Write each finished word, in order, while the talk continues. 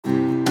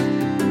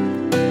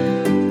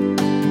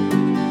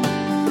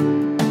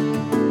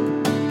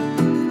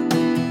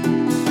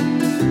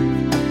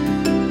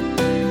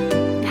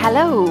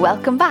Hello,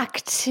 welcome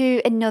back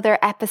to another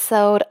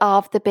episode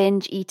of the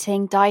Binge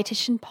Eating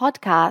Dietitian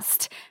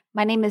podcast.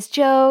 My name is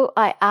Jo.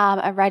 I am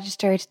a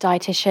registered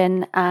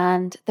dietitian,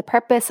 and the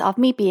purpose of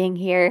me being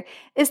here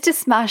is to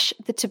smash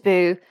the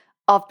taboo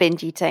of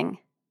binge eating.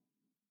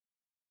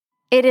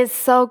 It is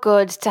so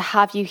good to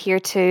have you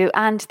here too,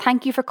 and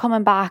thank you for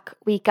coming back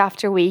week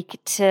after week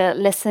to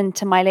listen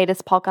to my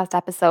latest podcast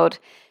episode,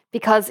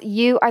 because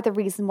you are the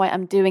reason why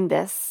I'm doing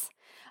this.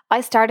 I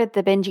started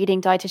the Binge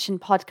Eating Dietitian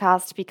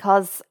podcast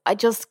because I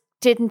just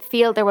didn't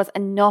feel there was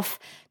enough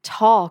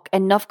talk,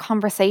 enough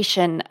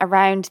conversation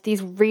around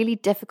these really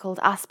difficult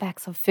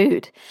aspects of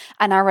food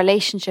and our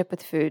relationship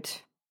with food.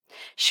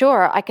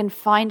 Sure, I can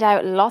find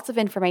out lots of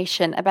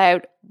information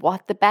about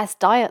what the best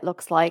diet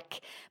looks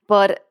like,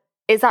 but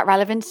is that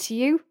relevant to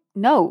you?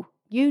 No.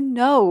 You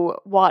know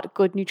what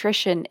good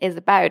nutrition is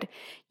about.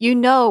 You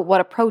know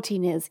what a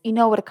protein is. You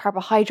know what a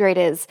carbohydrate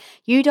is.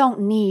 You don't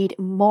need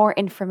more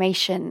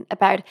information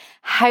about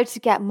how to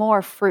get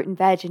more fruit and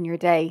veg in your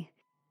day.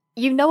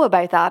 You know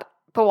about that,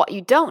 but what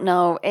you don't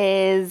know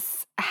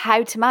is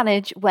how to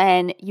manage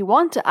when you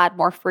want to add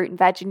more fruit and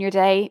veg in your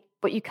day,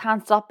 but you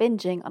can't stop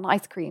binging on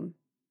ice cream.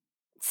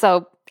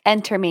 So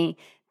enter me.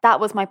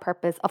 That was my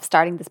purpose of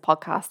starting this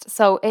podcast.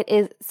 So it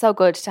is so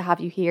good to have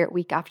you here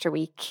week after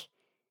week.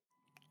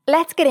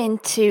 Let's get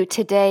into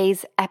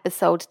today's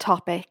episode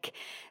topic.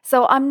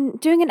 So I'm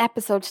doing an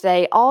episode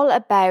today all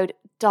about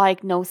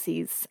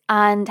diagnoses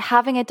and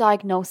having a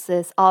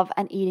diagnosis of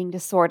an eating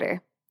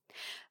disorder.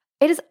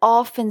 It is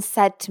often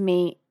said to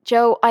me,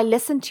 Jo, I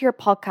listen to your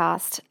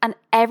podcast and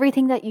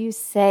everything that you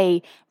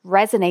say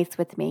resonates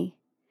with me.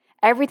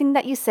 Everything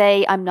that you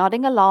say, I'm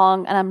nodding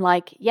along and I'm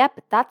like,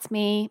 yep, that's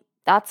me,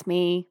 that's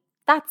me,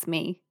 that's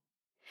me.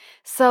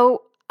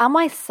 So am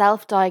I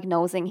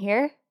self-diagnosing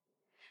here?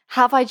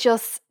 Have I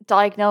just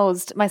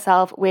diagnosed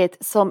myself with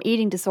some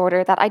eating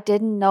disorder that I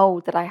didn't know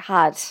that I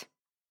had?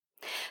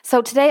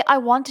 So today I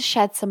want to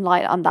shed some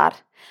light on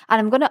that,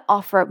 and I'm going to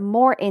offer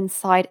more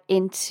insight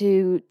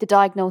into the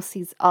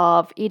diagnoses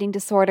of eating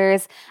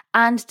disorders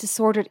and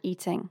disordered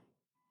eating,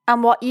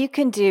 and what you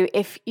can do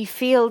if you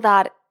feel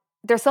that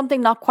there's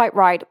something not quite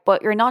right,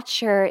 but you're not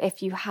sure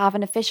if you have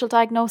an official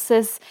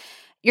diagnosis,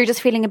 you're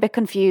just feeling a bit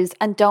confused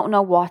and don't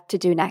know what to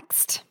do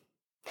next.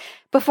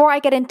 Before I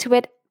get into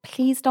it,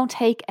 please don't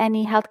take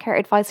any healthcare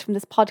advice from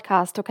this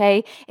podcast,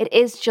 okay? It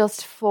is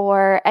just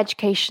for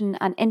education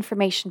and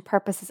information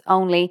purposes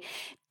only.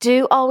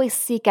 Do always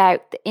seek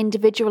out the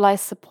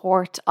individualized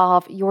support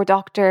of your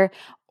doctor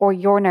or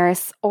your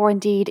nurse or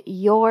indeed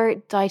your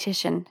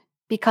dietitian,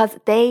 because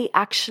they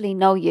actually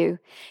know you.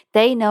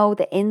 They know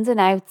the ins and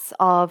outs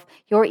of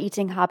your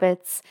eating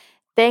habits.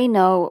 They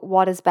know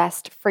what is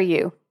best for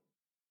you.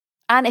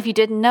 And if you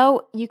didn't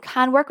know, you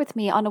can work with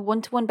me on a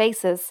one-to-one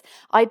basis.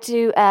 I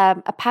do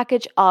a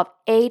package of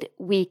 8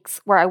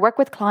 weeks where I work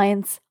with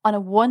clients on a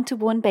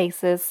one-to-one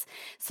basis.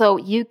 So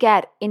you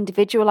get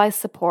individualized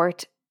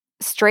support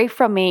straight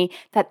from me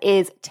that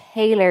is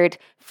tailored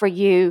for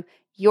you,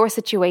 your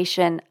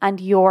situation, and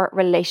your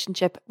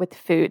relationship with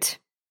food.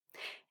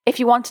 If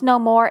you want to know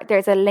more,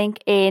 there's a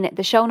link in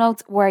the show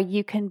notes where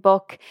you can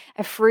book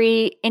a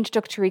free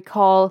introductory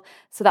call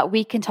so that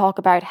we can talk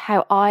about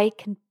how I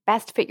can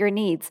best fit your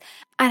needs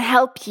and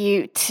help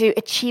you to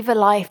achieve a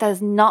life that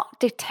is not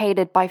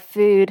dictated by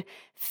food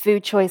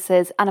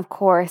choices, and of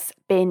course,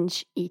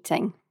 binge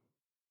eating.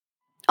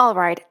 All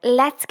right,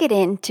 let's get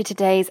into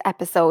today's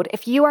episode.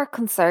 If you are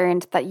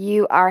concerned that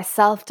you are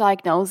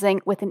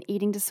self-diagnosing with an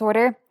eating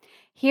disorder,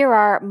 here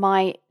are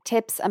my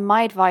tips and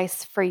my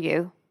advice for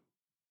you.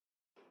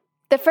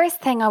 The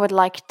first thing I would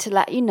like to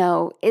let you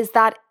know is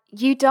that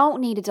you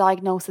don't need a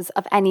diagnosis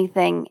of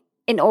anything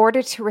in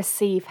order to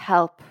receive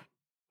help.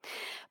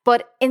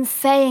 But in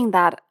saying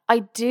that, I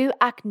do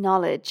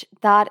acknowledge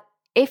that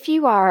if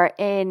you are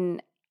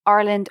in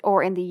Ireland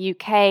or in the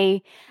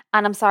UK,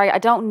 and I'm sorry, I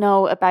don't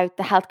know about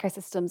the healthcare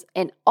systems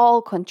in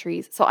all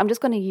countries, so I'm just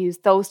going to use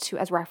those two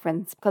as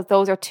reference because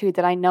those are two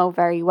that I know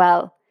very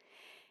well.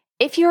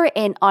 If you're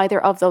in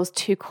either of those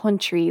two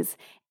countries,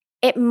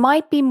 it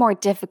might be more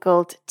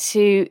difficult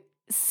to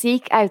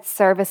seek out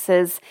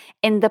services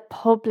in the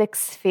public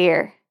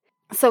sphere.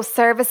 So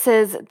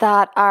services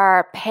that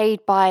are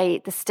paid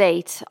by the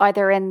state,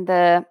 either in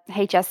the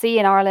HSE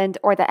in Ireland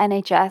or the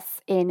NHS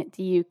in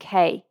the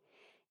UK.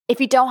 If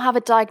you don't have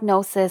a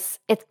diagnosis,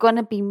 it's going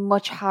to be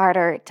much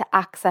harder to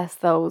access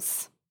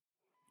those.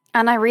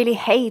 And I really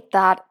hate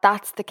that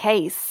that's the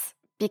case,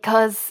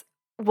 because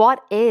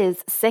what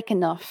is sick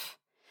enough?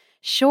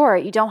 Sure,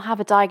 you don't have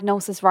a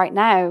diagnosis right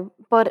now,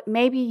 but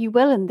maybe you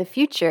will in the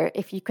future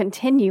if you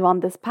continue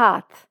on this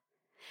path.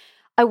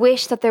 I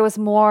wish that there was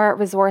more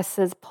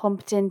resources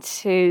pumped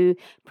into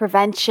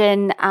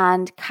prevention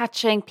and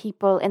catching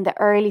people in the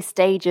early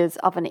stages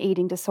of an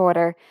eating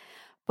disorder,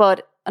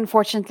 but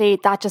unfortunately,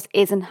 that just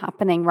isn't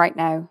happening right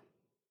now.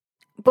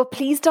 But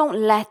please don't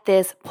let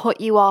this put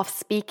you off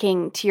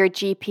speaking to your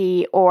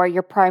GP or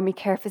your primary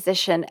care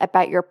physician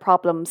about your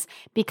problems,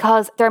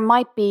 because there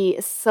might be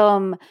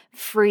some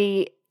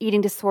free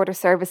eating disorder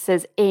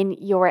services in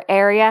your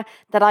area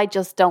that I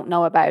just don't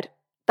know about.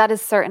 that is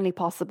certainly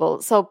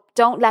possible. So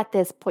don't let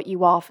this put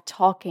you off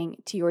talking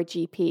to your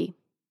GP.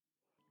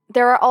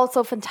 There are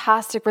also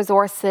fantastic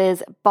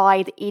resources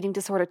by the eating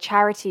disorder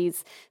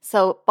charities,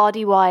 so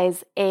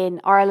Bodywise in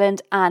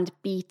Ireland and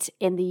Beat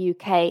in the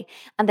UK,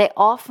 and they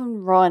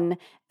often run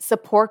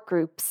support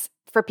groups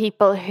for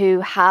people who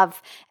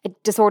have a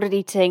disordered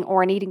eating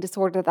or an eating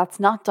disorder that's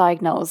not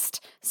diagnosed.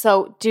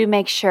 So do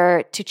make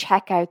sure to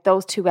check out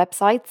those two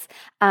websites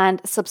and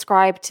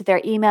subscribe to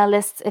their email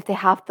lists if they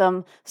have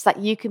them, so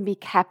that you can be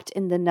kept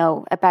in the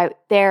know about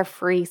their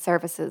free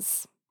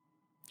services.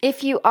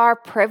 If you are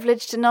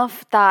privileged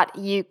enough that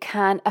you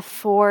can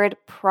afford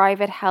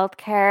private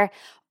healthcare,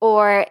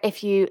 or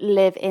if you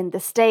live in the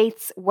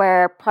States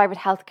where private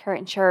healthcare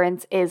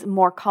insurance is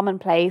more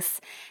commonplace,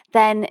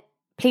 then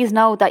please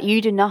know that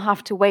you do not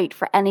have to wait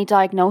for any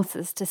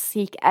diagnosis to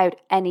seek out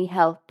any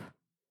help.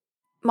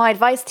 My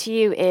advice to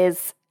you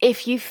is,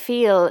 if you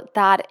feel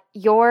that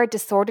your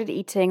disordered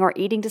eating or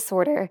eating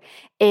disorder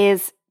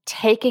is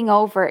taking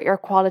over your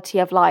quality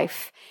of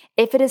life,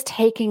 if it is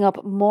taking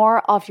up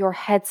more of your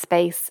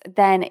headspace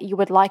than you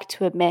would like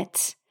to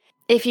admit,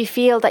 if you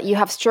feel that you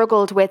have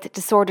struggled with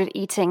disordered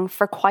eating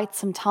for quite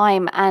some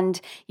time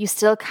and you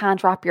still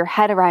can't wrap your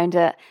head around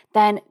it,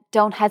 then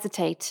don't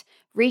hesitate.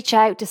 Reach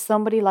out to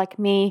somebody like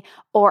me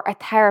or a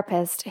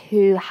therapist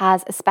who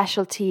has a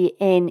specialty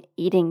in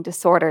eating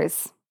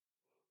disorders.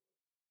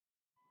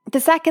 The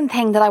second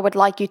thing that I would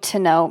like you to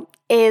know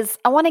is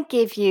I want to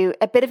give you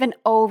a bit of an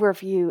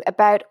overview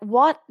about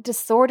what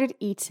disordered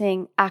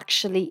eating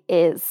actually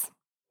is.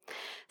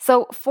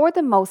 So for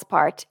the most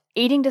part,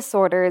 eating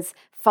disorders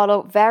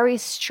follow very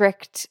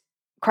strict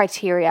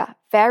criteria,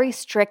 very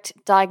strict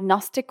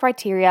diagnostic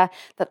criteria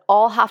that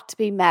all have to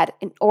be met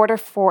in order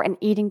for an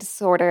eating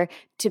disorder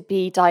to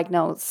be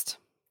diagnosed.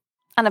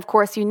 And of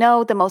course, you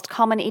know the most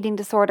common eating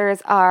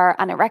disorders are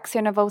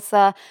anorexia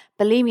nervosa,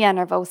 bulimia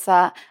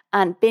nervosa,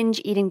 and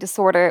binge eating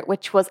disorder,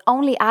 which was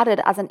only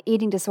added as an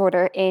eating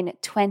disorder in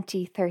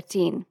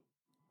 2013.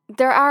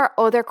 There are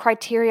other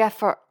criteria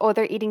for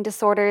other eating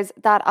disorders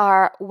that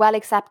are well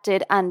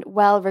accepted and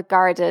well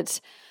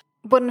regarded.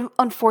 But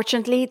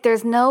unfortunately,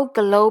 there's no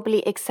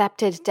globally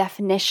accepted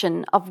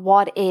definition of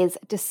what is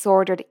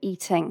disordered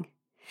eating.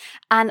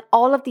 And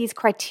all of these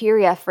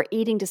criteria for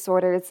eating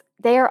disorders,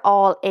 they are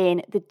all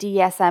in the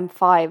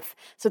DSM-5.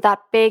 So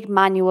that big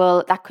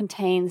manual that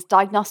contains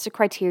diagnostic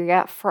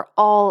criteria for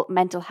all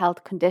mental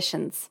health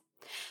conditions.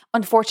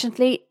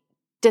 Unfortunately,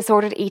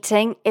 disordered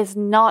eating is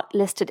not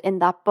listed in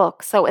that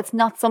book. So it's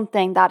not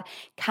something that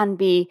can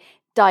be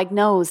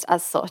diagnosed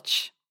as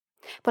such.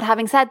 But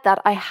having said that,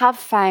 I have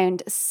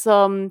found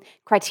some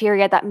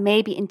criteria that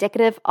may be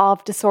indicative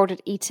of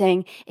disordered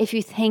eating if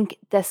you think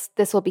this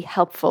will be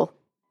helpful.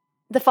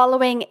 The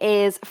following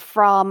is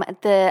from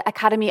the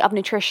Academy of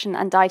Nutrition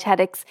and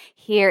Dietetics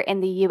here in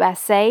the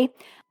USA,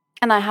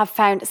 and I have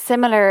found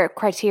similar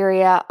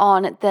criteria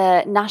on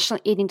the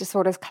National Eating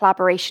Disorders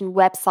Collaboration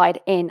website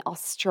in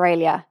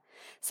Australia.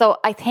 So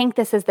I think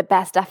this is the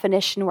best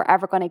definition we're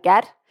ever going to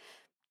get.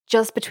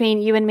 Just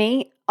between you and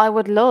me, I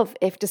would love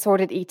if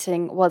disordered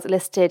eating was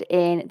listed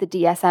in the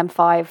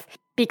DSM-5.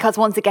 Because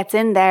once it gets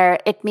in there,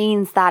 it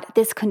means that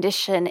this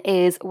condition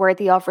is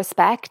worthy of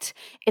respect,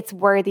 it's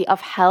worthy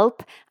of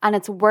help, and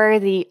it's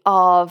worthy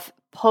of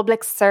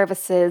public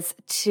services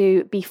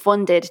to be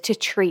funded to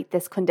treat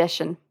this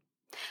condition.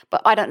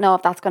 But I don't know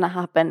if that's going to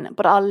happen,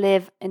 but I'll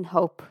live in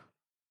hope.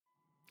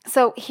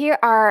 So here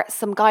are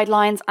some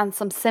guidelines and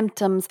some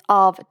symptoms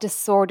of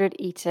disordered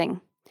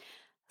eating.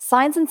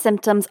 Signs and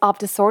symptoms of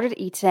disordered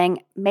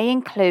eating may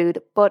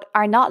include, but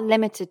are not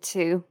limited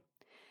to,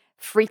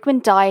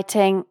 frequent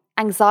dieting,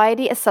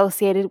 anxiety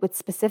associated with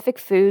specific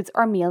foods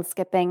or meal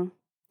skipping,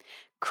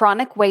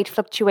 chronic weight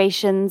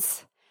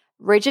fluctuations,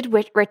 rigid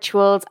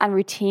rituals and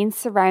routines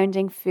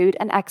surrounding food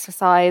and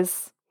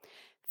exercise,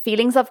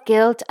 feelings of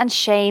guilt and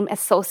shame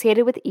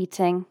associated with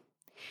eating,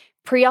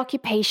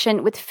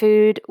 preoccupation with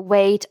food,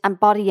 weight, and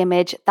body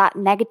image that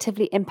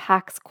negatively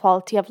impacts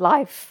quality of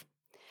life,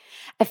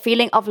 a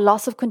feeling of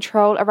loss of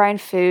control around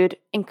food,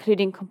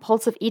 including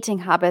compulsive eating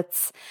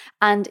habits,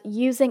 and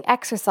using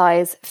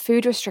exercise,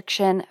 food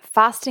restriction,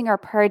 fasting or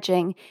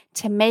purging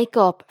to make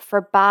up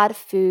for bad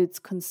foods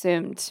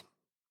consumed.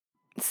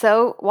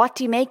 So, what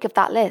do you make of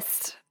that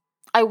list?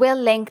 I will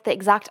link the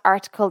exact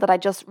article that I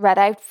just read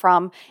out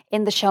from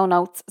in the show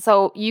notes,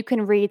 so you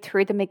can read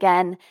through them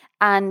again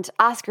and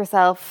ask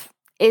yourself,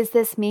 is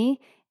this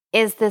me?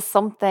 Is this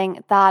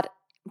something that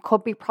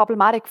could be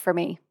problematic for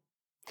me?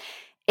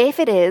 If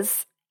it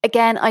is,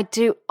 again, I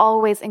do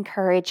always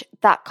encourage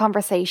that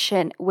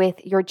conversation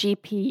with your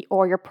GP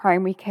or your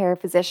primary care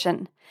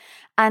physician.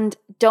 And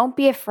don't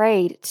be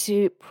afraid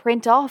to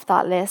print off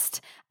that list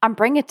and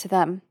bring it to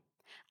them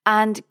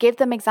and give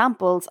them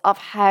examples of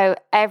how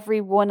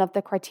every one of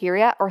the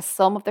criteria or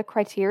some of the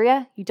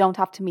criteria, you don't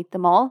have to meet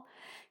them all,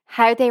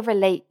 how they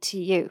relate to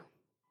you.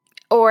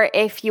 Or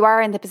if you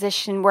are in the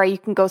position where you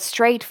can go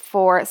straight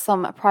for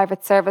some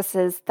private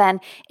services, then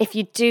if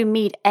you do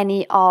meet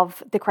any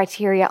of the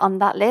criteria on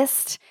that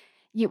list,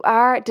 you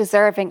are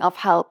deserving of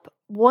help.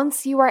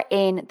 once you are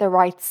in the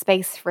right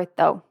space for it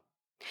though.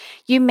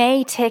 You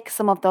may tick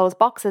some of those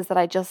boxes that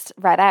I just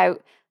read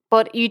out,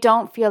 but you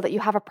don't feel that you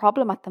have a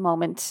problem at the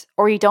moment,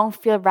 or you don't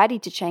feel ready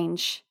to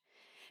change.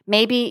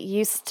 Maybe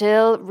you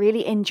still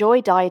really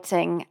enjoy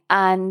dieting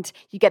and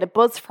you get a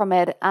buzz from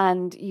it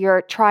and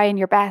you're trying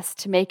your best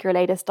to make your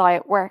latest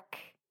diet work.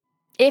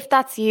 If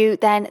that's you,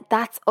 then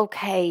that's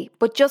okay.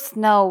 But just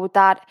know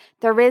that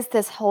there is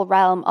this whole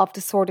realm of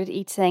disordered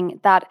eating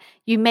that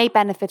you may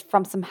benefit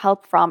from some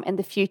help from in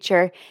the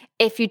future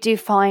if you do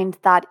find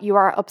that you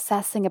are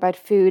obsessing about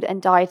food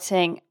and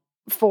dieting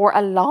for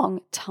a long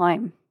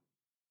time.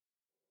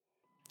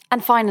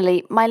 And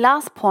finally, my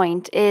last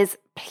point is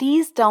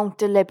please don't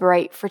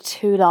deliberate for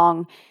too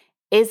long.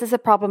 Is this a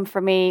problem for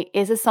me?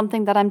 Is this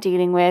something that I'm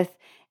dealing with?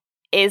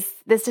 Is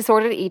this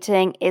disordered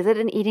eating? Is it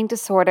an eating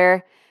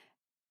disorder?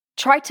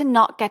 Try to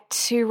not get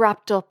too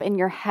wrapped up in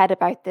your head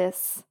about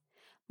this.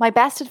 My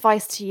best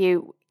advice to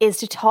you is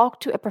to talk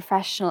to a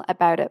professional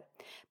about it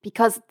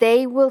because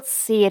they will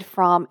see it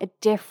from a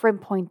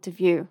different point of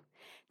view.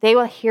 They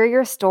will hear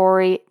your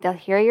story, they'll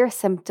hear your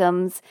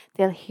symptoms,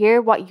 they'll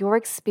hear what you're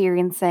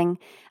experiencing,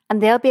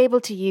 and they'll be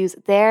able to use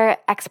their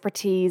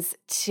expertise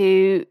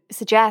to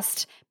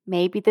suggest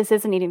maybe this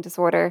is an eating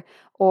disorder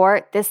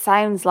or this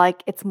sounds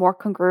like it's more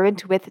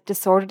congruent with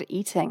disordered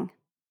eating.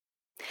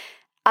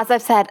 As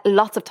I've said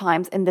lots of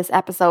times in this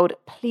episode,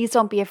 please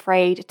don't be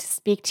afraid to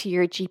speak to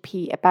your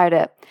GP about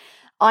it.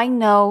 I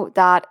know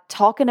that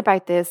talking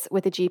about this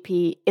with a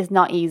GP is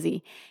not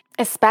easy,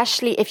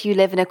 especially if you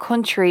live in a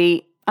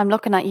country, I'm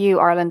looking at you,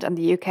 Ireland and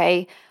the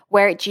UK,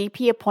 where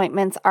GP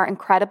appointments are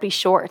incredibly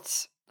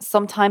short,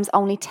 sometimes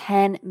only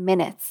 10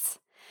 minutes.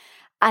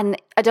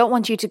 And I don't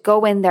want you to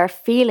go in there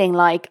feeling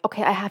like,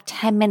 okay, I have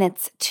 10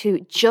 minutes to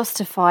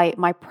justify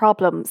my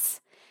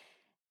problems.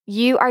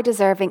 You are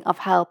deserving of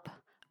help.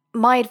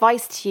 My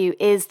advice to you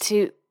is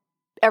to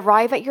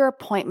arrive at your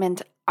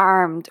appointment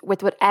armed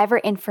with whatever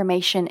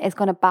information is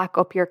going to back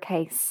up your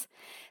case.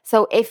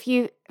 So if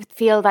you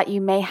feel that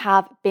you may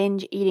have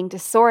binge eating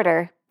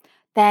disorder,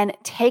 then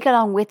take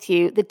along with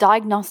you the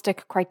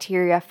diagnostic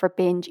criteria for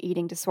binge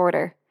eating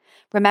disorder.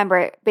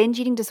 Remember, binge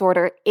eating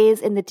disorder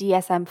is in the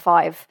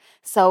DSM-5,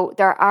 so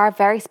there are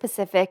very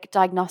specific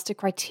diagnostic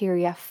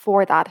criteria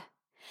for that.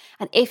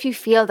 And if you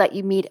feel that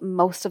you meet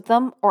most of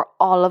them or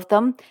all of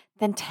them,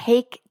 then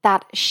take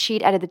that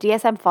sheet out of the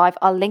DSM-5.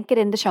 I'll link it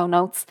in the show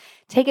notes.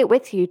 Take it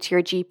with you to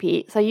your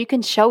GP so you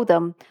can show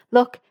them,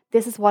 look,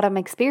 this is what I'm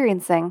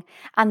experiencing,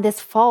 and this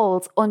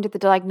falls under the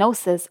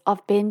diagnosis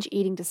of binge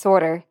eating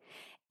disorder.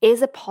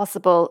 Is it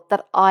possible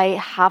that I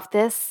have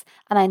this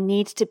and I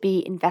need to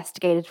be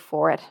investigated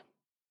for it?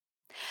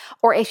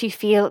 Or if you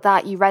feel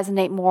that you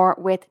resonate more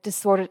with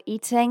disordered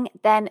eating,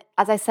 then,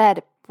 as I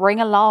said, bring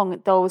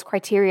along those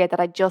criteria that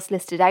I just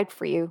listed out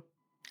for you.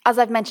 As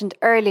I've mentioned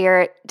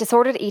earlier,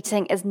 disordered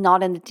eating is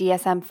not in the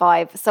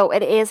DSM-5, so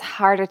it is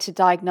harder to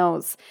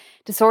diagnose.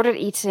 Disordered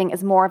eating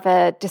is more of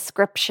a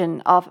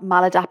description of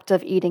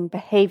maladaptive eating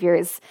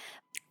behaviours,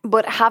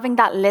 but having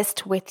that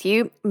list with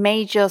you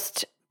may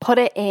just put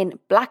it in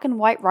black and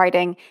white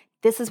writing.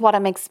 This is what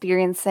I'm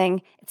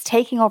experiencing. It's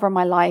taking over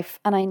my life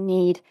and I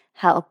need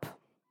help.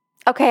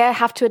 Okay, I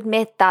have to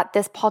admit that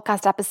this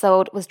podcast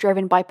episode was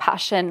driven by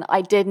passion.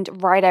 I didn't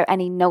write out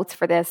any notes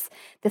for this.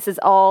 This is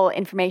all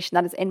information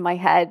that is in my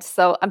head.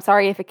 So I'm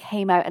sorry if it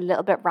came out a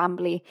little bit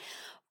rambly.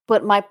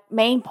 But my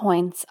main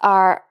points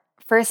are,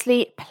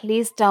 firstly,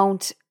 please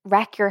don't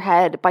wreck your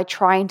head by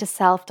trying to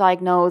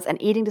self-diagnose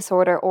an eating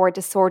disorder or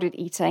disordered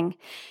eating.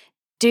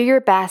 Do your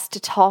best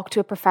to talk to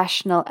a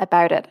professional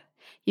about it.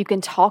 You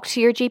can talk to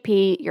your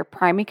GP, your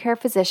primary care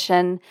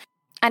physician.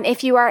 And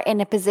if you are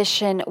in a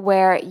position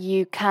where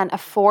you can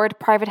afford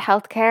private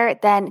healthcare,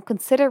 then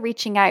consider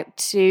reaching out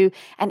to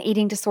an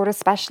eating disorder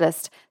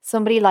specialist,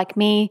 somebody like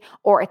me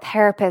or a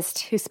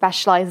therapist who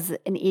specializes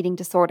in eating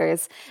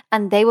disorders,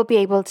 and they will be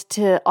able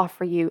to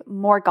offer you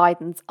more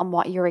guidance on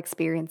what you're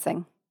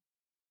experiencing.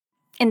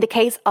 In the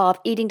case of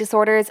eating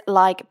disorders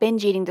like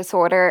binge eating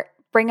disorder,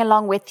 bring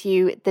along with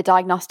you the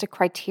diagnostic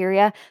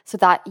criteria so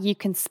that you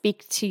can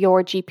speak to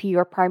your GP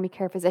or primary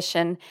care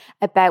physician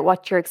about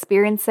what you're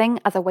experiencing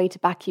as a way to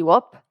back you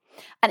up.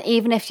 And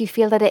even if you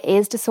feel that it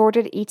is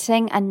disordered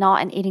eating and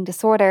not an eating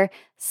disorder,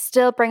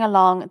 still bring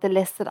along the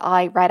list that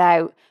I read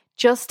out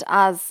just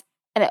as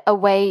a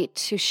way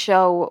to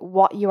show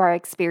what you are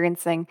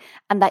experiencing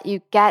and that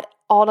you get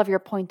all of your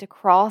point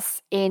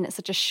across in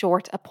such a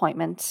short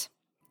appointment.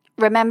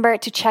 Remember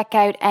to check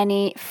out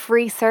any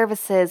free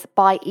services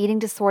by eating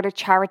disorder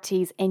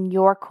charities in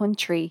your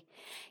country.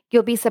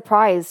 You'll be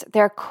surprised.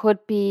 There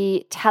could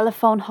be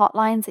telephone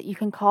hotlines that you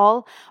can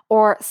call,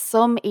 or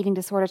some eating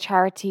disorder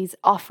charities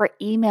offer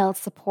email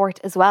support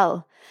as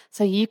well.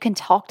 So you can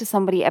talk to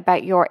somebody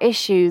about your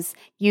issues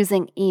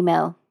using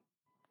email.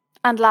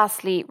 And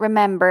lastly,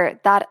 remember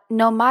that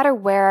no matter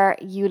where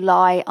you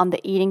lie on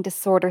the eating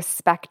disorder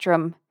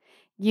spectrum,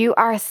 you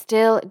are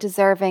still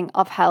deserving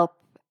of help.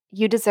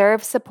 You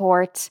deserve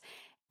support.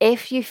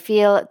 If you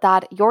feel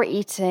that your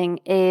eating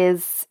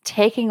is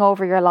taking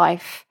over your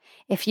life,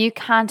 if you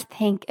can't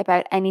think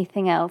about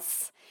anything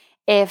else,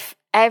 If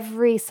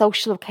every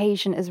social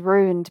occasion is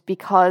ruined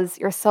because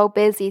you're so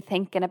busy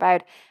thinking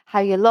about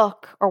how you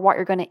look or what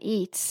you're going to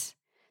eat,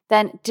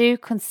 then do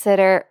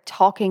consider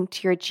talking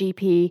to your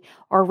GP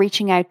or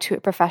reaching out to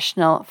a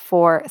professional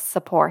for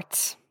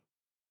support.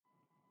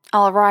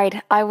 All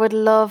right, I would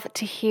love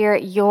to hear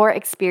your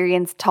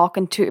experience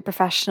talking to a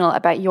professional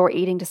about your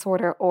eating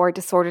disorder or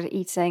disordered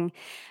eating.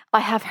 I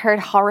have heard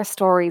horror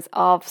stories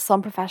of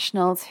some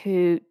professionals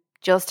who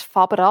just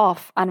fob it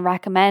off and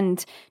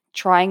recommend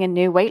trying a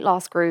new weight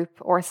loss group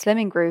or a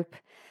slimming group,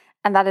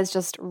 and that is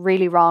just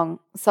really wrong.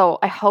 So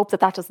I hope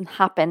that doesn't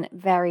happen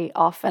very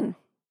often.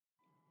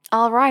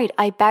 All right,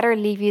 I better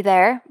leave you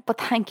there, but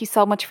thank you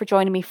so much for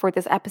joining me for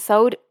this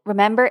episode.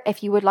 Remember,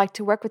 if you would like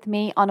to work with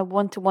me on a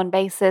one-to-one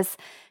basis,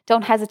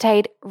 don't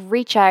hesitate,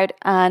 reach out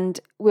and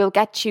we'll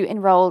get you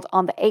enrolled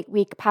on the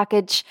 8-week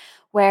package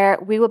where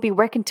we will be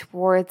working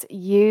towards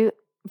you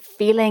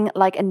feeling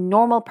like a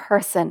normal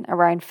person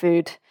around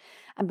food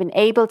and being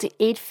able to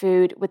eat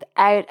food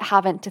without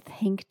having to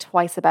think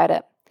twice about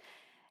it.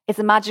 It's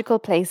a magical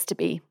place to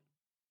be.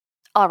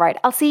 All right,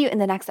 I'll see you in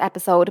the next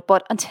episode,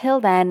 but until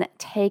then,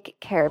 take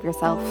care of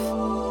yourself.